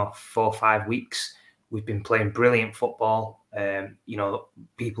last, 4 or 5 weeks, we've been playing brilliant football.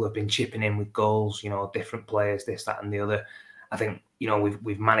 People have been chipping in with goals, different players, this, that, and the other. I think,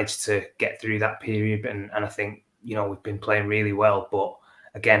 we've managed to get through that period, and I think, we've been playing really well. But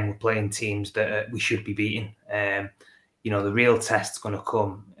again, we're playing teams that we should be beating. The real test's going to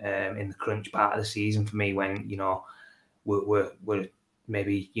come in the crunch part of the season for me, when we're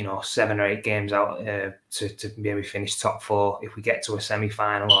maybe 7 or 8 games out to maybe finish top 4. If we get to a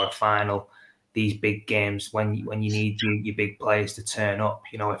semi-final or a final, these big games, when you need your big players to turn up,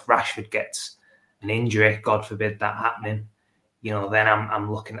 if Rashford gets an injury, God forbid that happening, then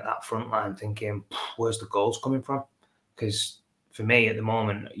I'm looking at that front line thinking, where's the goals coming from? Because for me at the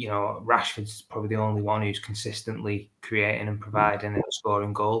moment, Rashford's probably the only one who's consistently creating and providing and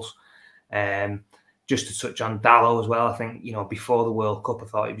scoring goals. Just to touch on Dalot as well, I think, before the World Cup, I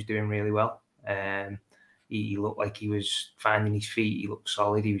thought he was doing really well. He looked like he was finding his feet. He looked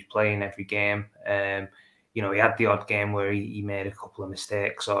solid. He was playing every game. He had the odd game where he made a couple of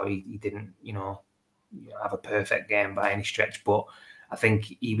mistakes, or he didn't, have a perfect game by any stretch. But I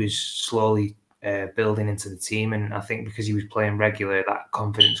think he was slowly building into the team, and I think because he was playing regular, that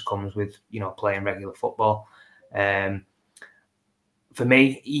confidence comes with playing regular football. For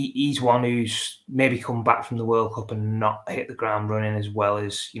me, he's one who's maybe come back from the World Cup and not hit the ground running as well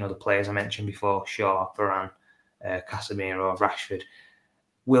as the players I mentioned before: Shaw, Varane, Casemiro, Rashford.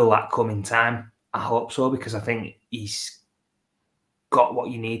 Will that come in time? I hope so, because I think he's got what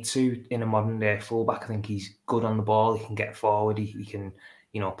you need to in a modern day fullback. I think he's good on the ball. He can get forward. He can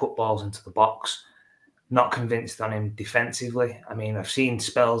put balls into the box. Not convinced on him defensively. I mean, I've seen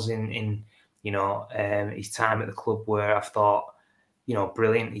spells in his time at the club where I've thought,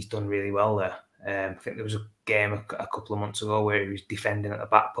 brilliant. He's done really well there. I think there was a game a couple of months ago where he was defending at the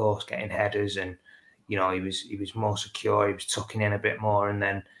back post, getting headers, and he was more secure. He was tucking in a bit more, and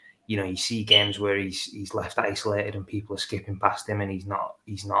then you see games where he's left isolated and people are skipping past him, and he's not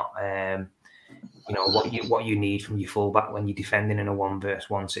what you need from your fullback when you're defending in a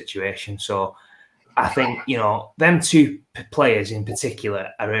 1-versus-1 situation. So I think them two players in particular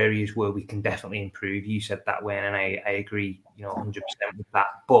are areas where we can definitely improve. You said that, Wayne, and I agree 100% with that.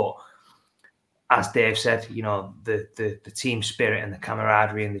 But as Dave said, the team spirit and the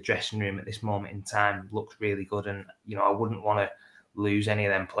camaraderie in the dressing room at this moment in time looks really good, and I wouldn't want to lose any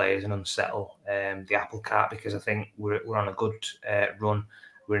of them players and unsettle the apple cart, because I think we're on a good run.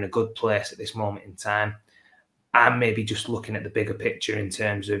 We're in a good place at this moment in time. I'm maybe just looking at the bigger picture in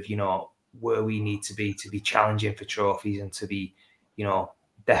terms of, where we need to be challenging for trophies and to be,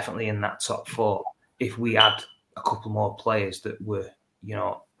 definitely in that top four. If we had a couple more players that were,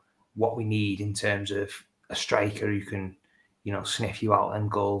 what we need in terms of a striker who can, sniff you out them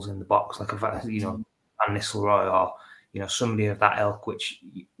goals in the box, like Van Nistelrooy, or, somebody of that ilk, which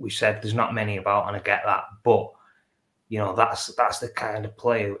we said there's not many about, and I get that. But, that's the kind of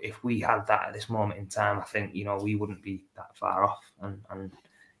player, if we had that at this moment in time, I think, we wouldn't be that far off. And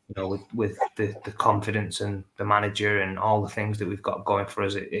with the confidence and the manager and all the things that we've got going for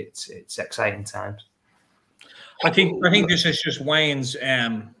us, it's exciting times. I think this is just Wayne's.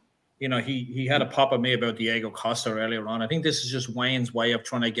 He had a pop at me about Diego Costa earlier on. I think this is just Wayne's way of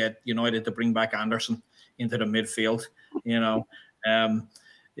trying to get United to bring back Anderson into the midfield.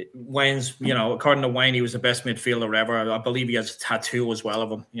 Wayne's, according to Wayne, he was the best midfielder ever. I believe he has a tattoo as well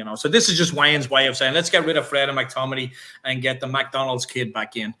of him. So this is just Wayne's way of saying, let's get rid of Fred and McTominay and get the McDonald's kid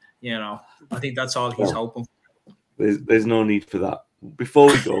back in. I think that's all he's hoping for. There's no need for that. Before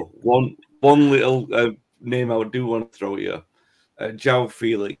we go, one little name I do want to throw at you, João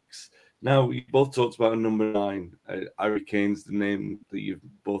Felix. Now, you both talked about a number 9. Harry Kane's the name that you've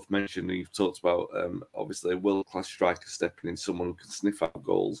both mentioned, and you've talked about, obviously, a world-class striker stepping in, someone who can sniff out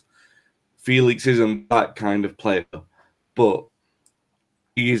goals. Felix isn't that kind of player, but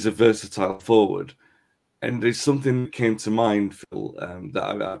he is a versatile forward. And there's something that came to mind, Phil,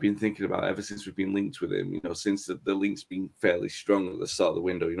 that I've been thinking about ever since we've been linked with him, since the link's been fairly strong at the start of the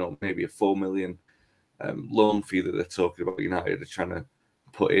window, maybe a 4 million loan fee that they're talking about United are trying to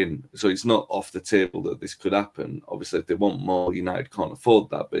put in. So it's not off the table that this could happen. Obviously, if they want more, United can't afford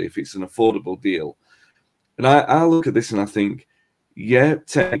that. But if it's an affordable deal, and I look at this and I think, yeah,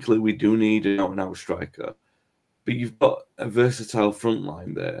 technically we do need an out-and-out striker, but you've got a versatile front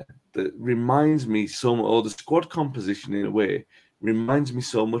line there that reminds me so much, or the squad composition in a way, reminds me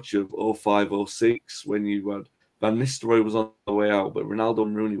so much of 05-06 when you had Van Nistelrooy was on the way out, but Ronaldo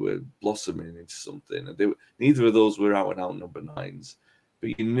and Rooney were blossoming into something. And neither of those were out-and-out number 9s.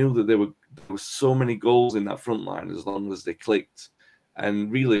 But you knew that there were so many goals in that front line as long as they clicked.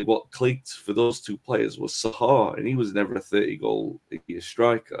 And really what clicked for those two players was Sahar, and he was never a 30-goal-a-year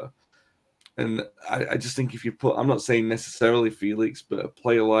striker. And I just think if you put, I'm not saying necessarily Felix, but a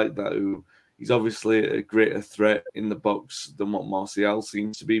player like that who he's obviously a greater threat in the box than what Martial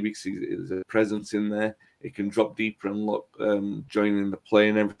seems to be, because there's a presence in there. It can drop deeper and look, joining the play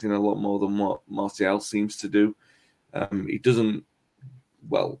and everything a lot more than what Martial seems to do. He doesn't,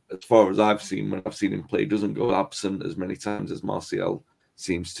 well, as far as I've seen, when I've seen him play, he doesn't go absent as many times as Martial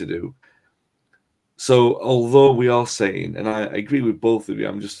seems to do. So although we are saying, and I agree with both of you,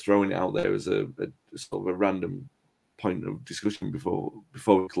 I'm just throwing it out there as a sort of a random point of discussion before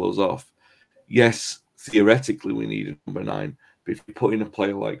we close off. Yes, theoretically we need a number 9, but if you put in a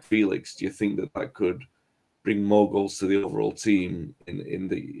player like Felix, do you think that could bring more goals to the overall team in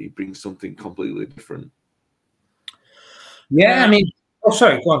that he brings something completely different? Yeah, I mean,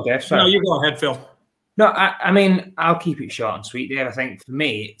 sorry, go on, Dave. Sorry. No, you go ahead, Phil. No, I mean, I'll keep it short and sweet, Dave. I think for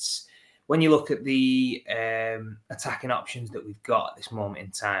me, it's when you look at the attacking options that we've got at this moment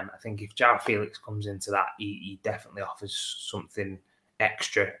in time, I think if João Felix comes into that, he definitely offers something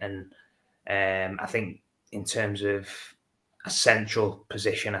extra. And I think in terms of a central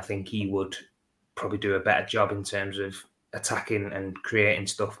position, I think he would probably do a better job in terms of attacking and creating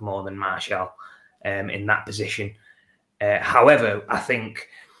stuff more than Martial in that position. However, I think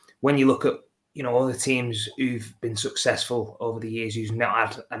when you look at other teams who've been successful over the years, who's not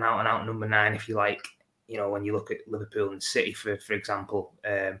had an out-and-out number 9, if you like, when you look at Liverpool and City, for example,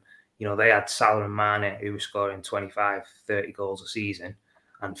 they had Salah and Mane who were scoring 25, 30 goals a season,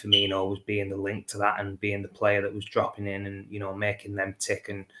 and Firmino was being the link to that and being the player that was dropping in and, making them tick.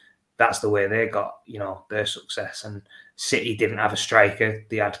 And that's the way they got, their success. And City didn't have a striker.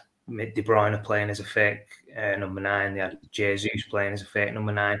 They had De Bruyne playing as a fake number 9. They had Jesus playing as a fake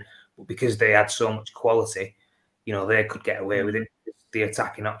number 9. But because they had so much quality, they could get away with it. The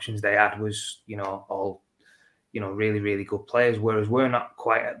attacking options they had was, all, really, really good players. Whereas we're not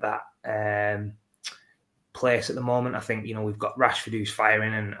quite at that place at the moment. I think, we've got Rashford who's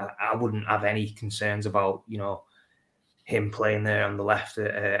firing, and I wouldn't have any concerns about, him playing there on the left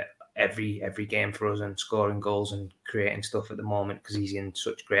every game for us and scoring goals and creating stuff at the moment because he's in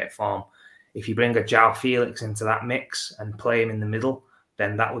such great form. If you bring a João Felix into that mix and play him in the middle,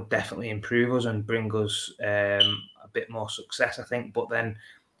 then that would definitely improve us and bring us a bit more success, I think. But then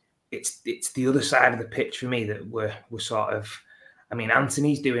it's the other side of the pitch for me that we're sort of, I mean,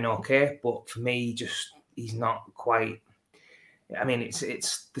 Anthony's doing okay, but for me, he's not quite. I mean, it's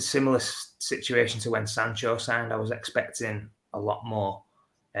the similar situation to when Sancho signed. I was expecting a lot more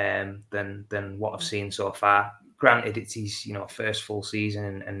than what I've seen so far. Granted, it's his first full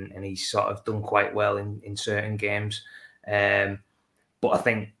season, and he's sort of done quite well in certain games. But I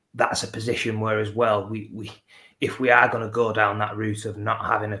think that's a position where, as well, we if we are going to go down that route of not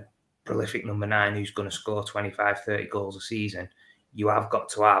having a prolific number 9 who's going to score 25, 30 goals a season, you have got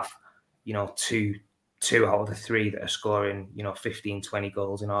to have, two out of the 3 that are scoring, 15, 20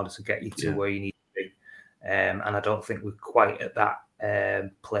 goals in order to get you to where you need to be. And I don't think we're quite at that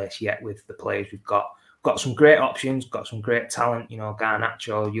place yet with the players we've got. Got some great options, got some great talent.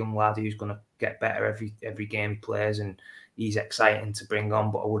 Garnacho, young lad who's going to get better every game he plays, and he's exciting to bring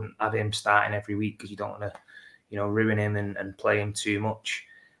on. But I wouldn't have him starting every week because you don't want to, ruin him and play him too much.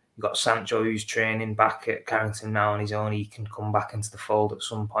 You've got Sancho who's training back at Carrington now on his own. He can come back into the fold at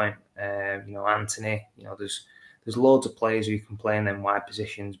some point. Anthony. There's loads of players who can play in them wide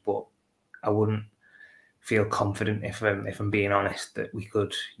positions, but I wouldn't feel confident if I'm being honest that we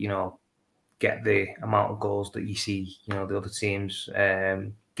could, get the amount of goals that you see, the other teams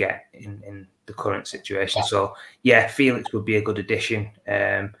get in the current situation. So yeah, Felix would be a good addition,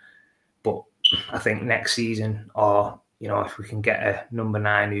 but I think next season, or if we can get a number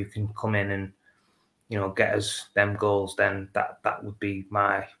 9 who can come in and get us them goals, then that would be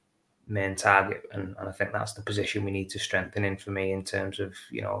my main target, and I think that's the position we need to strengthen in for me in terms of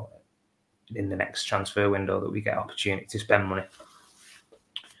in the next transfer window that we get opportunity to spend money.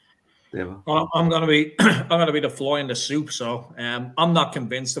 Yeah. Well, I'm gonna be the fly in the soup. So I'm not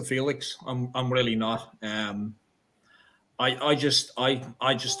convinced of Felix. I'm really not. I just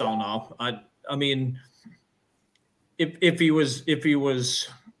don't know. I mean, if he was,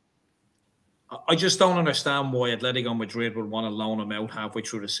 I just don't understand why Atletico Madrid would want to loan him out halfway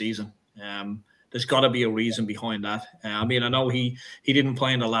through the season. There's got to be a reason behind that. I mean, I know he didn't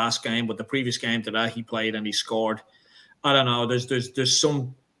play in the last game, but the previous game to that he played and he scored. I don't know. There's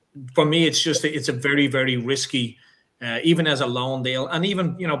some. For me, it's a very, very risky, even as a loan deal, and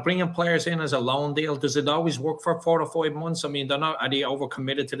even bringing players in as a loan deal. Does it always work for 4 to 5 months? I mean, are they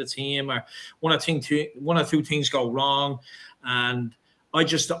overcommitted to the team, or one or two things go wrong? And I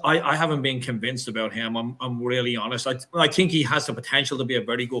haven't been convinced about him. I'm really honest. I think he has the potential to be a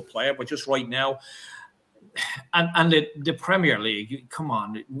very good player, but just right now, and the Premier League, come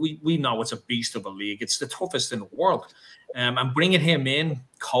on, we know it's a beast of a league. It's the toughest in the world. And bringing him in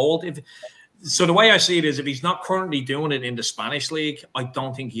cold. So the way I see it is, if he's not currently doing it in the Spanish league, I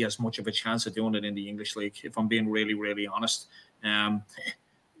don't think he has much of a chance of doing it in the English league, if I'm being really, really honest.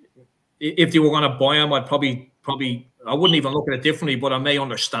 If they were going to buy him, I'd probably I wouldn't even look at it differently, but I may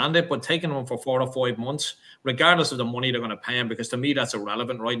understand it. But taking him for 4 to 5 months, regardless of the money they're going to pay him, because to me that's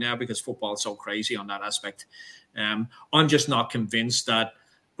irrelevant right now because football is so crazy on that aspect. I'm just not convinced that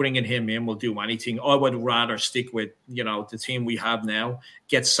bringing him in will do anything. I would rather stick with the team we have now,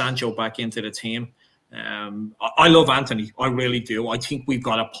 get Sancho back into the team. I love Anthony. I really do. I think we've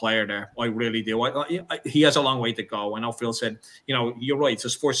got a player there. I really do. He has a long way to go. I know Phil said, you're right. It's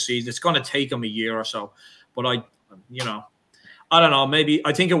his first season. It's going to take him a year or so. But I don't know. Maybe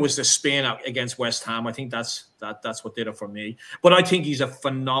I think it was the spin against West Ham. I think that's what did it for me. But I think he's I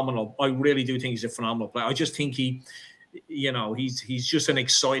really do think he's a phenomenal player. I just think he's just an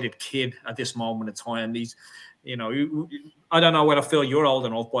excited kid at this moment in time. I don't know whether, Phil, you're old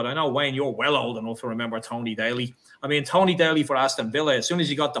enough, but I know, Wayne, you're well old enough to remember Tony Daly. I mean, Tony Daly for Aston Villa, as soon as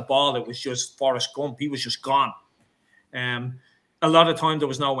he got the ball, it was just Forrest Gump. He was just gone. A lot of time there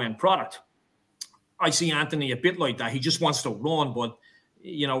was no end product. I see Anthony a bit like that. He just wants to run, but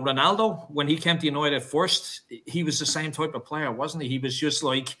Ronaldo, when he came to United first, he was the same type of player, wasn't he? He was just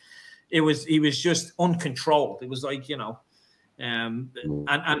like, he was just uncontrolled. It was like, and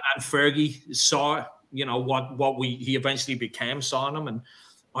Fergie saw, what he eventually became, saw in him. And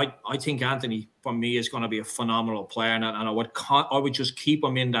I think Anthony, for me, is going to be a phenomenal player. And I would just keep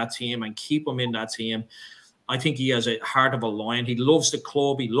him in that team and keep him in that team. I think he has a heart of a lion. He loves the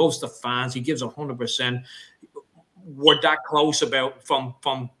club. He loves the fans. He gives 100%. We're that close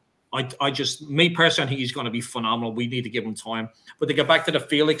me personally, I think he's going to be phenomenal. We need to give him time. But to get back to the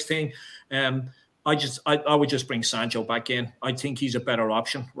Felix thing, I would just bring Sancho back in. I think he's a better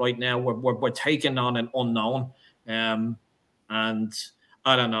option right now. We're taking on an unknown, and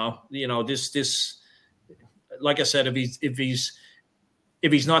I don't know. This like I said, if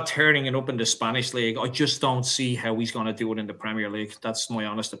he's not turning it up in the Spanish league, I just don't see how he's going to do it in the Premier League. That's my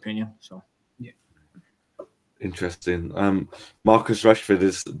honest opinion. So. Interesting. Marcus Rashford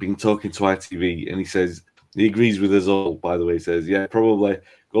has been talking to ITV and he says He agrees with us all, by the way. He says, yeah, probably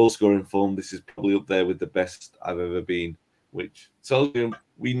goal scoring form. This is probably up there with the best I've ever been, which tells you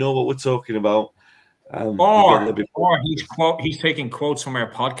we know what we're talking about. Or he's taking quotes from our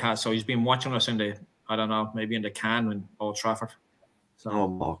podcast, so he's been watching us in the, I don't know, maybe in the can in Old Trafford. So. Oh,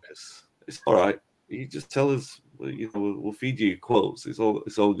 Marcus, it's all right. You just tell us, we'll feed you quotes. It's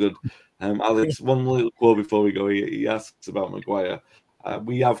all good. Alex, one little quote before we go. He asks about Maguire.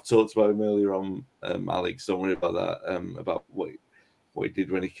 We have talked about him earlier on, Alex. Don't worry about that. About what he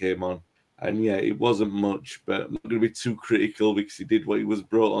did when he came on. And yeah, it wasn't much, but I'm not going to be too critical because he did what he was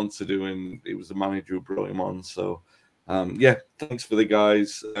brought on to do, and it was the manager who brought him on. So, yeah, thanks for the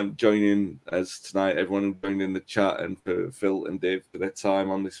guys joining us tonight. Everyone who joined in the chat, and for Phil and Dave for their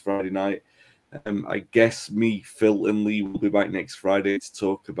time on this Friday night. I guess me, Phil, and Lee will be back next Friday to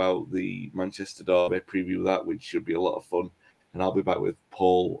talk about the Manchester Derby, preview that, which should be a lot of fun. And I'll be back with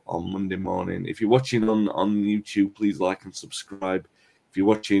Paul on Monday morning. If you're watching on YouTube, please like and subscribe. If you're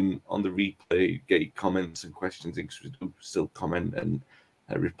watching on the replay, get your comments and questions in, because we do still comment and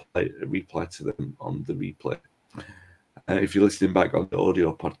reply to them on the replay. If you're listening back on the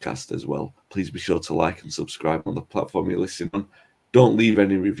audio podcast as well, please be sure to like and subscribe on the platform you're listening on. Don't leave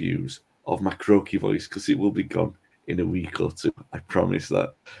any reviews of my croaky voice, because it will be gone in a week or two. I promise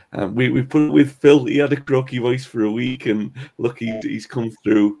that. We put it with Phil. He had a croaky voice for a week, and look, he's come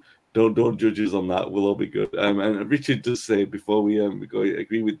through. Don't judge us on that. We'll all be good. And Richard does say before we go,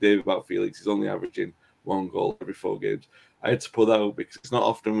 agree with Dave about Felix. He's only averaging 1 goal every 4 games. I had to put that out because it's not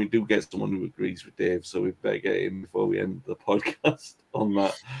often we do get someone who agrees with Dave, so we better get in before we end the podcast on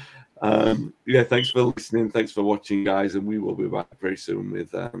that. Yeah, thanks for listening. Thanks for watching, guys, and we will be back very soon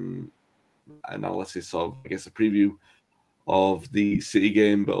with analysis of, I guess, a preview of the City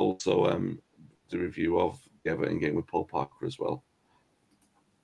game, but also the review of the Everton game with Paul Parker as well.